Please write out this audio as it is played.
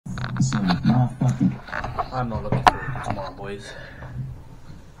So, motherfucking. I'm not looking forward to tomorrow, boys.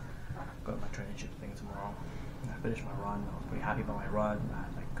 Got my traineeship thing tomorrow. I finished my run. I was pretty happy about my run. I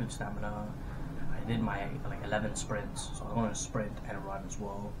had like good stamina. I did my like 11 sprints, so I wanted to sprint and run as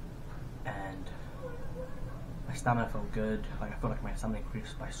well. And my stamina felt good. Like I felt like my stamina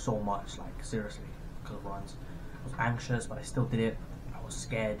increased by so much. Like seriously, because of runs. I was anxious, but I still did it. I was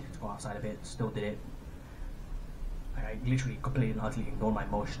scared to go outside a bit. Still did it. I literally completely and utterly ignored my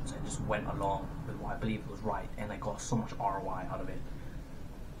emotions and just went along with what I believed was right, and I got so much ROI out of it.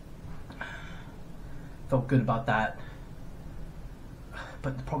 Felt good about that,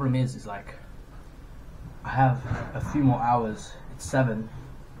 but the problem is like I have a few more hours. It's 7.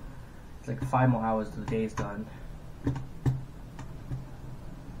 It's like 5 more hours till the day is done.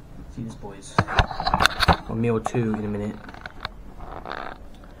 See this, boys. On meal 2 in a minute.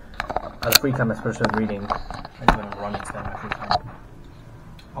 At the free time I spent reading. I just went on running instead of my free time.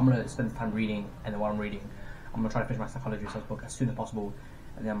 I'm gonna spend time reading, and then while I'm reading, I'm gonna try to finish my psychology research book as soon as possible,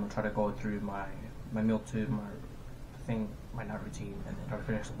 and then I'm gonna try to go through my meal 2, my night routine, and then try to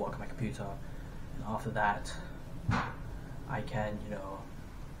finish the work on my computer. And after that, I can,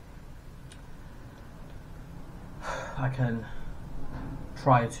 I can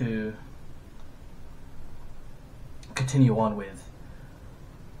try to continue on with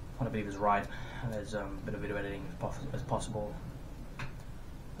what I believe is right. There's a bit of video editing as possible.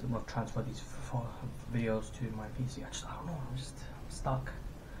 I want to transfer these videos to my PC. I don't know. I'm stuck.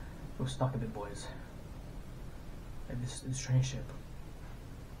 I feel stuck a bit, boys. Like this traineeship.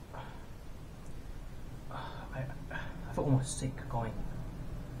 I feel almost sick going.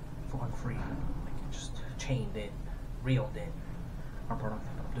 I feel unfree. Like just chained in, reeled in. Unproductive.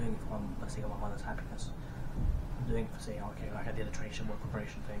 I'm doing it for the sake of my mother's happiness. I'm doing it for saying, okay, like I did a traineeship work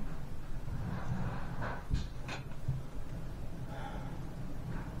preparation thing.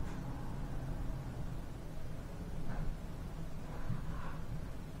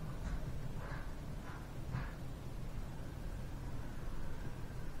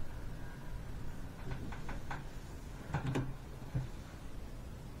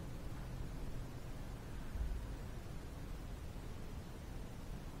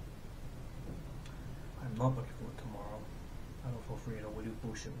 I'm not looking forward to tomorrow. I don't feel free to do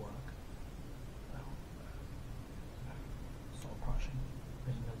bullshit work. Soul crushing.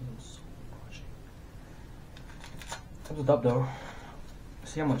 Soul crushing. Thumbs up though.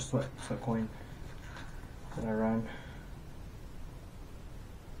 See how much sweat coin that I ran.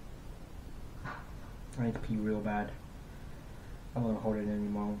 I need to pee real bad. I'm not gonna hold it in any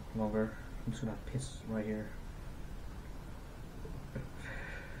longer. I'm just gonna piss right here.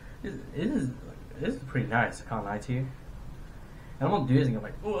 It is pretty nice, I can't lie to you. And I'm not doing it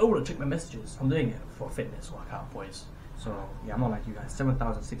like, oh, I want to check my messages. I'm doing it for fitness workout, boys. So yeah, I'm not like you guys.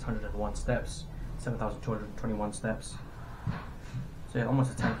 7,601 steps, 7,221 steps. So yeah,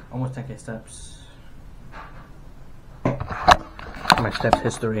 almost 10k steps. My steps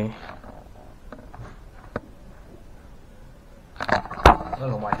history. I don't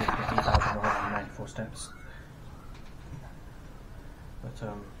know why I did 8,194 steps, but it's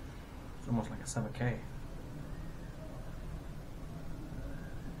almost like a 7k.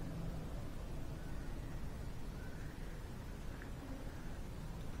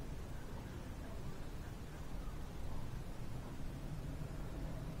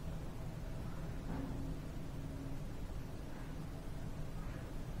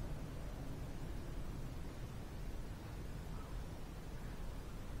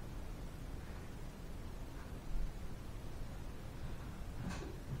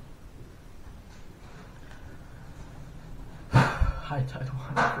 I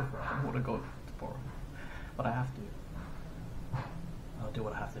don't want to go tomorrow, but I have to. I'll do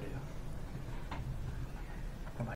what I have to do.